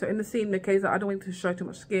McKay. So in the scene, McKay's like, I don't want to show too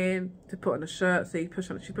much skin to put on a shirt, so she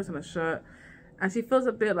puts on a shirt, and she feels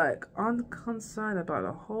a bit like unconcerned about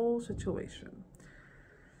the whole situation.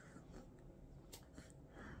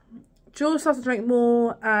 Jules starts to drink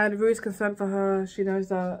more, and Rue's concerned for her. She knows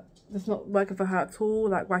that it's not working for her at all,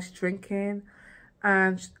 like why she's drinking,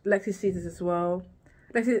 and Lexi sees this as well.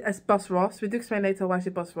 Lexi has boss Ross. We do explain later why she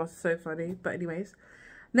boss Ross. It's so funny, but anyways.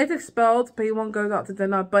 Nate's expelled, but he won't go out to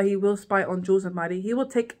dinner, but he will spy on Jules and Maddie. He will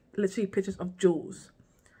take literally pictures of Jules.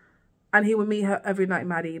 And he will meet her every night,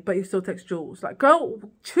 Maddie, but he still texts Jules. Like, girl,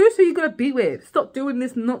 choose who you're going to be with. Stop doing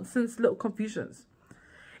this nonsense little confusions.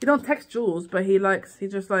 He don't text Jules, but he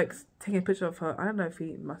just likes taking a picture of her. I don't know if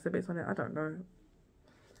he masturbates on it. I don't know.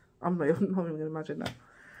 I'm not even going to imagine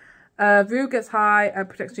that. Rue gets high and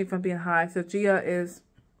protects Gia from being high. So Gia is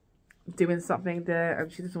doing something there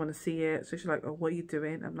and she doesn't want to see it, so she's like, oh, what are you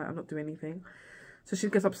doing? I'm like, I'm not doing anything. So she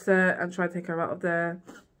gets upset and tries to take her out of there.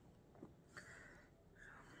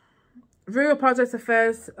 Rue apologizes to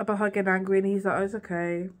Fez about her getting angry, and he's like, oh, it's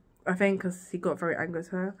okay, I think, because he got very angry at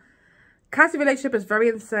her. Cassie's relationship is very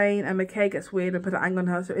insane, and McKay gets weird and put an anger on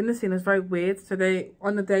her. So in the scene, it's very weird. So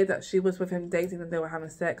on the day that she was with him dating and they were having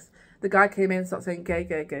sex, the guy came in and started saying gay,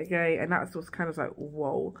 gay, gay, gay, and that was kind of like,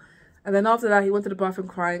 whoa. And then after that, he went to the bathroom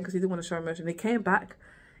crying because he didn't want to show emotion. He came back.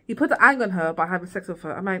 He put the anger on her by having sex with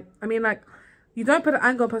her. I mean, like, you don't put an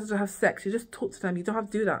anger on a person to have sex. You just talk to them. You don't have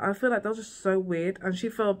to do that. I feel like that was just so weird. And she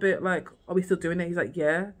felt a bit like, are we still doing it? He's like,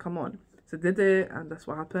 yeah, come on. So did it, and that's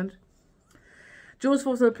what happened. Jules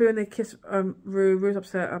falls in the pool and they kiss Rue. Rue's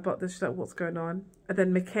upset about this. She's like, what's going on? And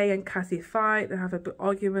then McKay and Cassie fight. They have a big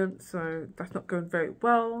argument, so that's not going very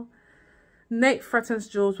well. Nate threatens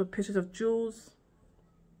Jules with pictures of Jules.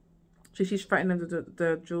 She's threatening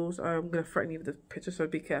the Jules. Oh, I'm going to threaten you with the picture, so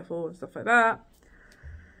be careful and stuff like that.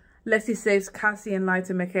 Leslie saves Cassie and lies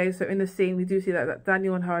to McKay. So in the scene, we do see that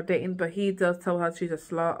Daniel and her are dating, but he does tell her she's a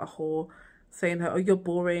slut, a whore, saying her, oh, you're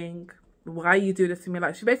boring. Why you do this to me?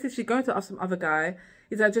 Like, she's going to ask some other guy.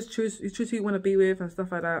 He's like, just choose who you want to be with and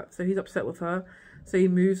stuff like that. So he's upset with her. So he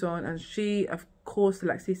moves on, and she, of course,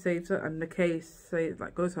 Lexi saves her, and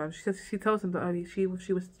McKay goes home. She tells him that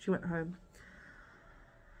she went home.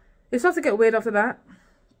 It starts to get weird after that.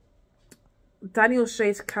 Daniel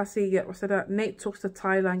shades Cassie, Nate talks to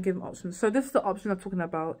Tyler and gives him options. So this is the option I'm talking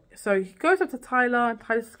about. So he goes up to Tyler, and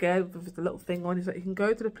Tyler's scared with the little thing on. He's like, you can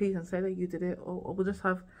go to the police and say that you did it, or we'll just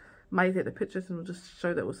have Maddie take the pictures and we'll just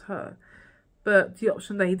show that it was her. But the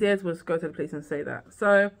option that he did was go to the police and say that.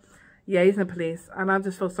 So yeah, he's in the police, and I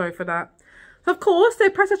just feel sorry for that. So of course they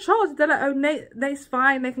press a charge. They're like, oh, Nate's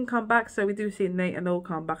fine, they can come back. So we do see Nate, and they'll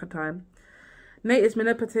come back in time. Nate is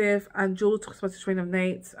manipulative, and Jules talks about the train of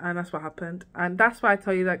Nate, and that's what happened. And that's why I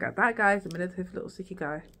tell you that guy is a manipulative little sicky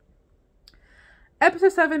guy.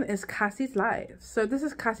 Episode 7 is Cassie's life. So this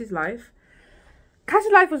is Cassie's life.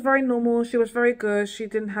 Cassie's life was very normal. She was very good. She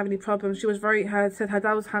didn't have any problems. She was said her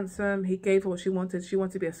dad was handsome. He gave her what she wanted. She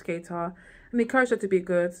wanted to be a skater, and he encouraged her to be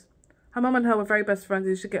good. Her mum and her were very best friends.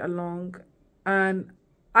 They should get along. And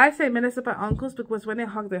I say minister by uncles because when they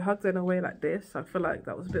hugged in a way like this. I feel like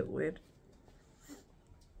that was a bit weird.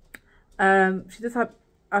 She just had,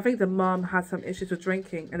 I think the mom had some issues with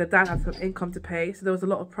drinking, and the dad had some income to pay, so there was a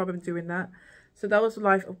lot of problem doing that. So that was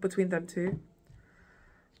life between them two.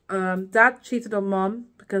 Dad cheated on mom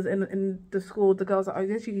because in the school the girls like, oh,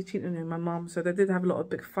 didn't you cheat on my mom? So they did have a lot of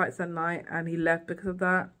big fights that night, and he left because of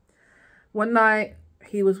that. One night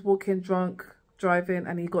he was walking drunk, driving,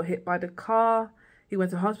 and he got hit by the car. He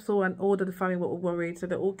went to hospital, and all of the family were all worried, so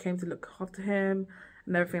they all came to look after him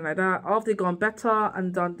and everything like that. After he'd gone better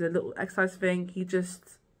and done the little exercise thing,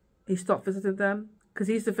 he stopped visiting them, because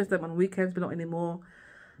he used to visit them on weekends, but not anymore.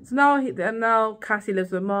 So now Cassie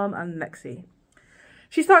lives with mom and Lexi.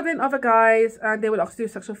 She started dating other guys, and they would ask to do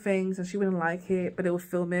sexual things, and she wouldn't like it, but they would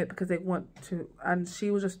film it because they want to, and she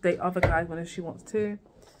would just date other guys whenever she wants to.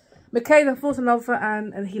 McKay then falls in love with her,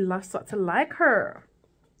 and he starts to like her.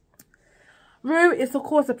 Rue is of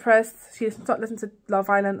course depressed. She started listening to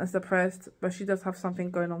Love Island and is depressed, but she does have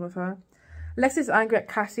something going on with her. Lexi's angry at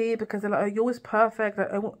Cassie because they're like, oh, you're always perfect.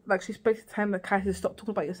 Like she's basically telling that Cassie, stop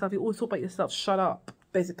talking about yourself. You always talk about yourself. Shut up,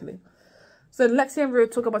 basically. So Lexi and Rue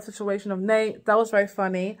talk about the situation of Nate. That was very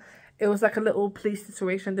funny. It was like a little police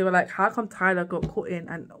situation. They were like, how come Tyler got caught in,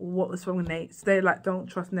 and what was wrong with Nate? So they like, don't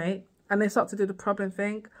trust Nate. And they start to do the problem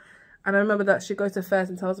thing. And I remember that she goes to Fez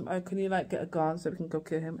and tells him, oh, can you like get a gun so we can go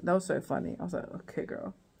kill him? That was so funny. I was like, okay,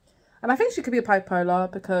 girl. And I think she could be a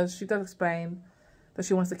bipolar because she does explain that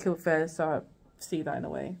she wants to kill Fez. So I see that in a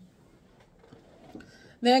way.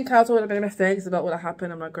 Then Kyle told her many mistakes about what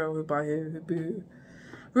happened. I'm like, girl, who by who boo.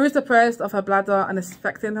 Rue's depressed of her bladder and it's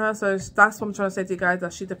affecting her. So that's what I'm trying to say to you guys,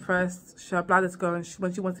 that she's depressed. Her bladder's going.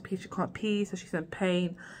 When she wants to pee, she can't pee, so she's in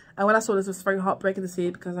pain. And when I saw this, it was very heartbreaking to see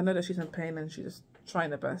because I know that she's in pain and she's just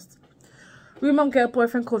trying her best. Rue mom get a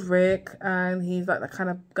boyfriend called Rick, and he's like the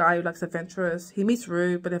kind of guy who likes adventurers. He meets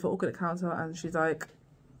Rue, but they have an awkward encounter, and she's like,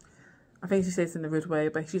 I think she says it in a rude way,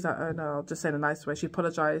 but she's like, oh no, I'll just say it in a nice way. She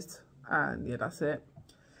apologized, and yeah, that's it.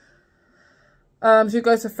 She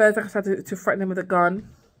goes to Fez, like I said, to threaten him with a gun,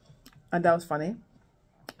 and that was funny.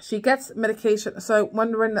 She gets medication. So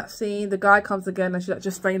when we're in that scene, the guy comes again, and she's like,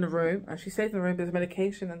 just stay in the room. And she stays in the room, there's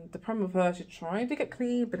medication, and the problem with her, she's trying to get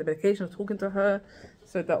clean, but the medication was talking to her,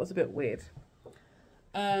 so that was a bit weird.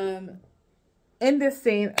 In this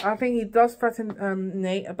scene, I think he does threaten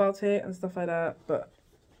Nate about it and stuff like that, but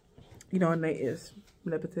you know, Nate is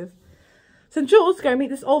manipulative. So Jules go meet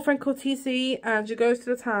this old friend called TC, and she goes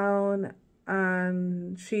to the town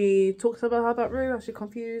and she talks about her about Rue, and she's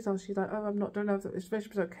confused, and she's like, oh, don't know if this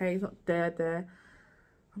relationship's okay, it's not there.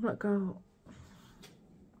 I'm like, girl,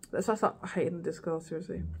 let's start hating this girl,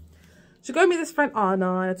 seriously. She go meet this friend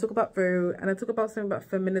Anna, and I talk about Rue, and I talk about something about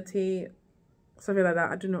femininity, something like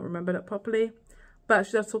that. I do not remember that properly, but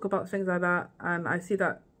she does talk about things like that, and I see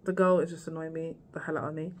that the girl is just annoying me the hell out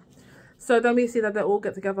of me. So then we see that they all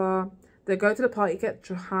get together, they go to the party, get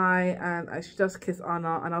high, and she just kissed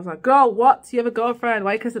Anna, and I was like, girl, what? You have a girlfriend,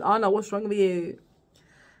 why are you kissing Anna? What's wrong with you?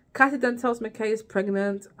 Cassie then tells McKay is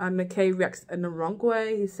pregnant, and McKay reacts in the wrong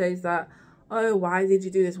way. He says that, oh, why did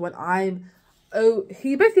you do this when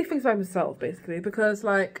he basically thinks about himself, basically, because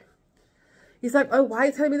like, he's like, oh, why are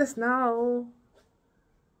you telling me this now?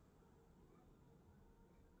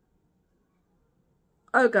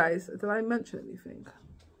 Oh, guys, did I mention anything?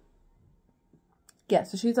 Yeah,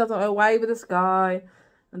 so she tells him, oh, why are you with this guy?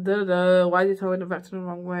 And why did you tell me to react in the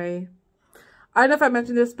wrong way? I don't know if I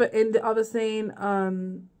mentioned this, but in the other scene,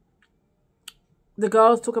 the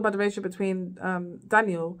girls talk about the relationship between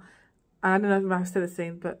Daniel. And I don't know if I said the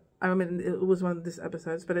scene, but I remember it was one of these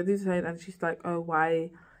episodes. But they do say it, and she's like, oh,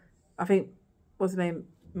 why? I think, what's her name?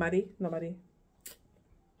 Maddie? Not Maddie.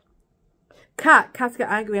 Kat get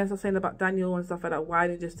angry and start saying about Daniel and stuff like that. Why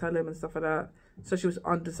did you just tell him and stuff like that? So she was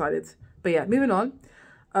undecided. But yeah, moving on.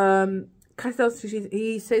 Kat tells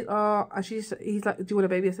he says, oh, and he's like, do you want a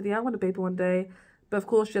baby? I said, yeah, I want a baby one day. But of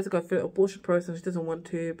course she has to go through the abortion process. She doesn't want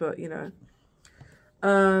to, but you know.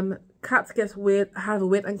 Kat has a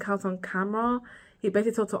weird encounter on camera. He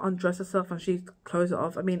basically told her to undress herself and she closed it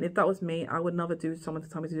off. I mean, if that was me, I would never do someone to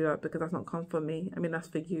tell me to do that because that's not comfort for me. I mean, that's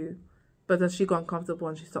for you. But then she got uncomfortable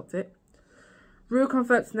and she stopped it. Rue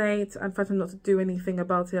comforts Nate and threatens not to do anything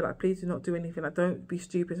about it. Like, please do not do anything. Like, don't be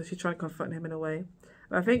stupid. So she's trying to confront him in a way.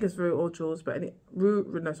 And I think it's Rue or Jules, but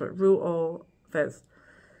Rue or Fez.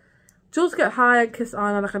 Jules get high and kiss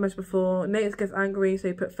Anna, like I mentioned before. Nate gets angry, so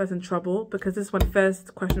he put Fez in trouble because this is when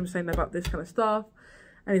Fez questioned him saying about this kind of stuff.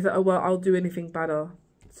 And he's like, oh, well, I'll do anything better.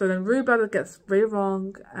 So then Rue bladder gets really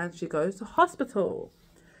wrong and she goes to hospital.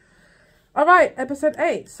 Alright, episode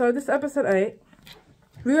 8. So this episode 8.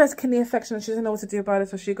 Rue has kidney infection and she doesn't know what to do about it,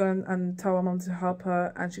 so she goes and tell her mom to help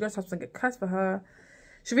her, and she goes to hospital and get cuts for her.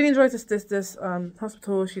 She really enjoys this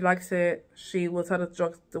hospital. She likes it. She will tell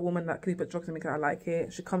the woman that, can you put drugs in me because I like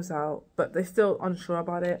it. She comes out, but they're still unsure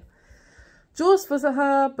about it. Jules visits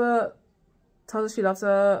her, but tells her she loves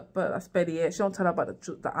her, but that's barely it. She don't tell her about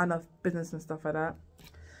the Anna business and stuff like that.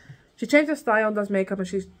 She changed her style and does makeup, and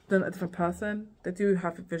she's done a different person. They do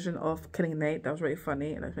have a vision of killing Nate. That was really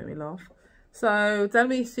funny and it made me laugh. So then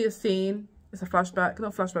we see a scene. It's a flashback,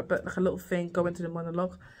 not a flashback, but like a little thing go into the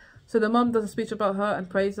monologue. So the mum does a speech about her and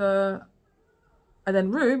praise her, and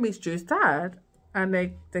then Rue meets Drew's dad, and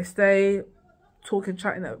they stay talking,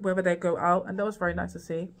 chatting whether they go out, and that was very nice to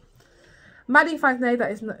see. Maddie finds Nate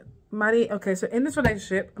that isn't Maddie. Okay, so in this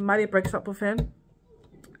relationship, Maddie breaks up with him,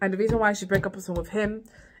 and the reason why she breaks up with him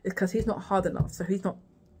is because he's not hard enough. So he's not.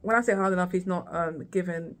 When I say hard enough, he's not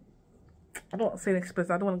given. I don't want to say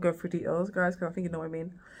explicit. I don't want to go through details, guys, because I think you know what I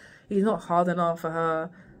mean. He's not hard enough for her,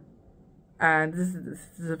 and this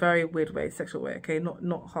is a very weird way, sexual way. Okay,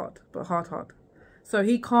 not hard, but hard. So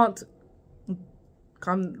he can't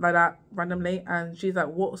come like that randomly, and she's like,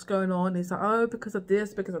 "What's going on?" He's like, "Oh, because of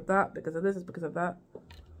this, because of that, because of this, because of that."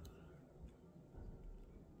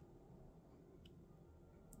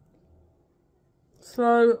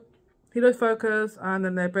 So he loses focus, and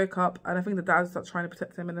then they break up, and I think the dad starts trying to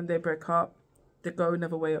protect him, and then they break up. They go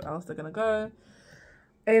another way else they're gonna go.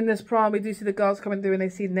 In this prom, we do see the girls coming through, and they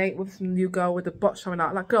see Nate with some new girl with the butt showing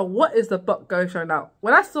out. Like, girl, what is the butt showing out?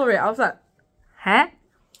 When I saw it, I was like, huh?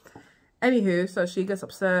 Anywho, so she gets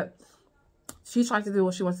upset. She's trying to do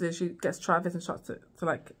what she wants to do. She gets Travis and starts to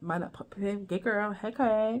like man up him. Gay girl,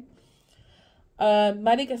 hey.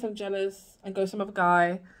 Maddie gets him jealous and goes to some other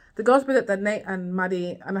guy. The girls believe that Nate and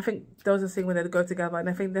Maddie, and I think there was a scene where they go together, and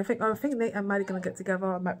they think, oh, I think Nate and Maddie gonna get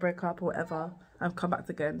together, might break up or whatever, and come back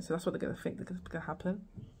again. So that's what they're gonna think that's gonna happen.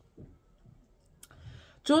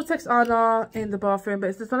 Jules texts Anna in the bathroom, but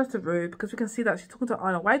it's dishonest to Rue because we can see that she's talking to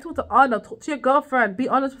Anna. Why talk to Anna? Talk to your girlfriend. Be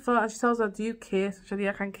honest with her. And she tells her, do you kiss? She said,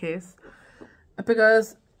 yeah, I can kiss.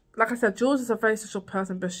 Because, like I said, Jules is a very social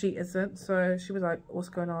person, but she isn't. So she was like, what's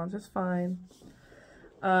going on? Just fine.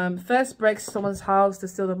 First breaks someone's house to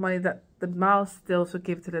steal the money that the mouse steals to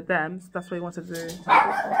give to the Dems. That's what he wants to do.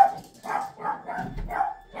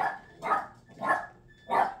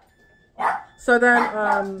 So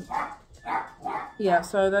then, yeah,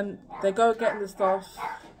 so then they go getting the stuff.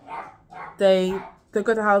 They go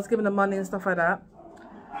to the house, giving the money and stuff like that.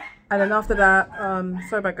 And then after that,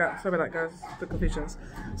 sorry about that, guys, the confusions.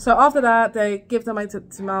 So after that, they give the money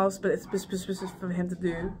to Mouse, but it's for him to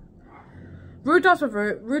do. Rue danced with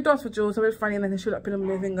Rue. Rue danced with Jules. So it was funny, and then she like put him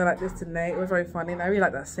moving like this to Nate. It was very funny, and I really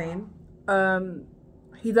like that scene.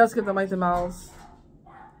 He does give the money to Miles,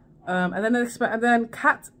 and then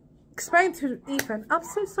Kat explained to Ethan, "I'm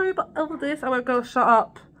so sorry about all this." I won't go. Shut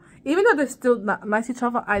up. Even though they're still nice to each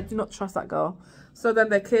other, I do not trust that girl. So then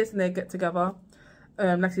they kiss and they get together.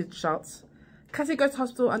 Lexi shouts. Cassie goes to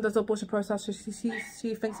hospital and does the abortion process. So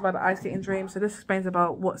she thinks about the ice skating dream. So this explains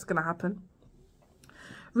about what's gonna happen.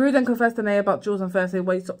 Rue then confessed to Nate about Jules on Thursday,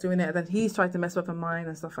 why he stopped doing it, and then he's trying to mess with her mind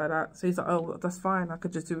and stuff like that. So he's like, oh, that's fine. I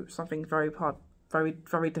could just do something very hard,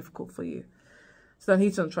 very difficult for you. So then he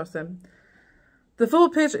doesn't trust him. The full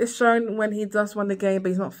pitch is shown when he does win the game, but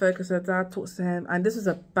he's not focused. So Dad talks to him, and this is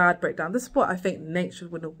a bad breakdown. This is what I think Nate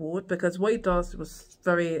should win the award, because what he does was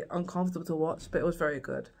very uncomfortable to watch, but it was very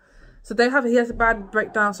good. So he has a bad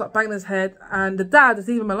breakdown, start banging his head, and the dad is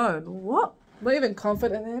leaving him alone. What? Not even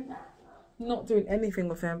confident in him. Not doing anything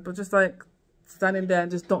with him, but just like standing there and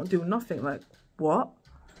just don't do nothing. Like, what?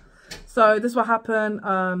 So this is what happened.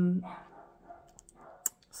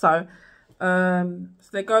 So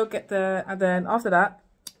they go get there, and then after that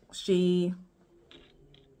he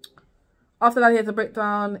has a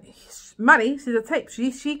breakdown. Maddie sees the tape.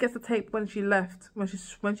 She gets the tape when she left, when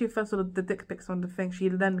she first saw the dick pics on the thing. She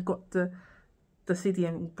then got the CD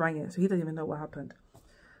and bring it, so he doesn't even know what happened.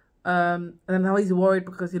 And then now he's worried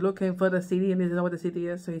because he's looking for the CD and he doesn't know what the CD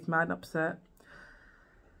is, so he's mad and upset.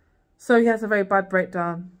 So he has a very bad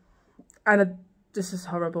breakdown, and this is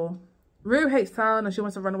horrible. Rue hates town and she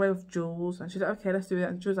wants to run away with Jules, and she's like, okay, let's do it.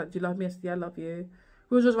 And Jules like, do you love me? I said, yeah, I love you.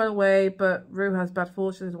 Rue just run away, but Rue has bad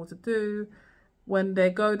thoughts. She doesn't know what to do. When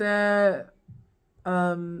they go there,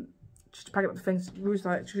 she's packing up the things. Rue is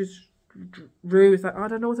like, I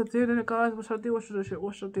don't know what to do then, guys. What should I do? What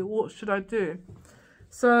should I do?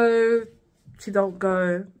 So she don't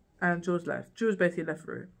go, and Jules left. Jules basically left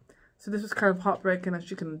Rue. So this was kind of heartbreaking, and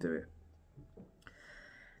she couldn't do it.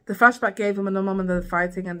 The flashback gave him and the mum and the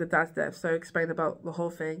fighting and the dad's death, so explained about the whole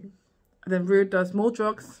thing. And then Rue does more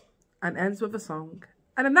drugs and ends with a song.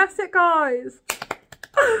 And then that's it, guys.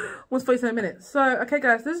 47 minutes. So, okay,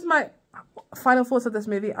 guys, this is my final thoughts of this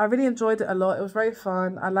movie. I really enjoyed it a lot. It was very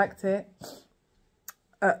fun. I liked it.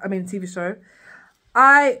 TV show.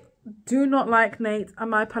 I do not like Nate,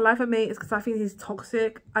 and my life for me is because I think he's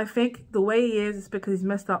toxic. I think the way he is because he's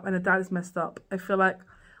messed up and the dad is messed up. I feel like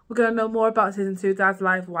we're going to know more about season 2, Dad's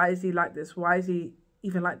life. Why is he like this? Why is he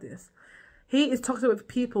even like this? He is toxic with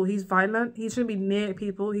people. He's violent. He shouldn't be near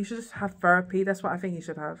people. He should just have therapy. That's what I think he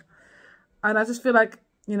should have. And I just feel like,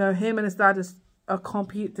 you know, him and his dad is a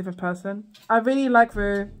complete different person. I really like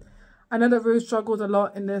Rue. I know that Rue struggled a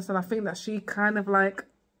lot in this, and I think that she kind of like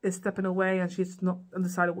is stepping away and she's not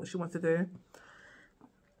undecided what she wants to do.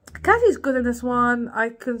 Cassie's good in this one. I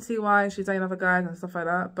can see why she's dating other guys and stuff like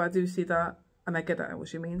that, but I do see that and I get that what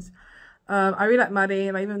she means. I really like Maddie,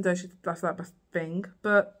 and even though that's that thing,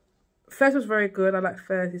 but Fez was very good. I like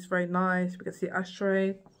Fez. He's very nice. We can see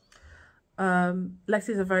Ashtray.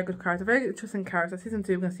 Lexi's a very good character, very interesting character. Season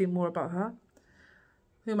 2, we're gonna see more about her.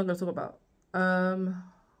 Who am I gonna talk about?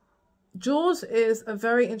 Jules is a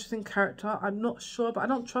very interesting character. I'm not sure, but I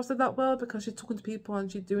don't trust her that well because she's talking to people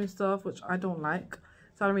and she's doing stuff which I don't like.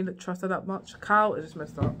 So I don't really trust her that much. Kyle is just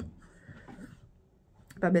messed up.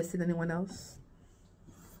 Have I missed anyone else?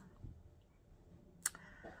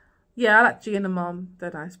 Yeah, I like G and the mom.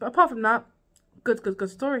 They're nice. But apart from that, good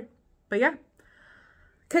story. But yeah.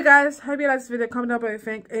 Okay, guys. Hope you liked this video. Comment down below what you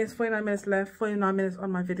think. It's 49 minutes left. 49 minutes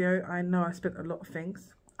on my video. I know I spent a lot of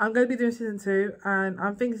things. I'm going to be doing season 2, and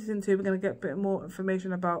I'm thinking season 2 we're going to get a bit more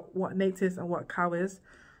information about what Nate is and what Cow is.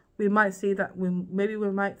 We might see that maybe we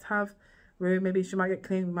might have room. Maybe she might get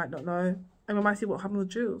clean, we might not know. And we might see what happened with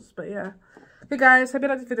Jules. But yeah. Okay, guys, hope you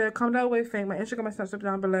liked this video. Comment down what you think. My Instagram, my Snapchat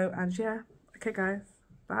down below. And yeah. Okay, guys.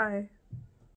 Bye.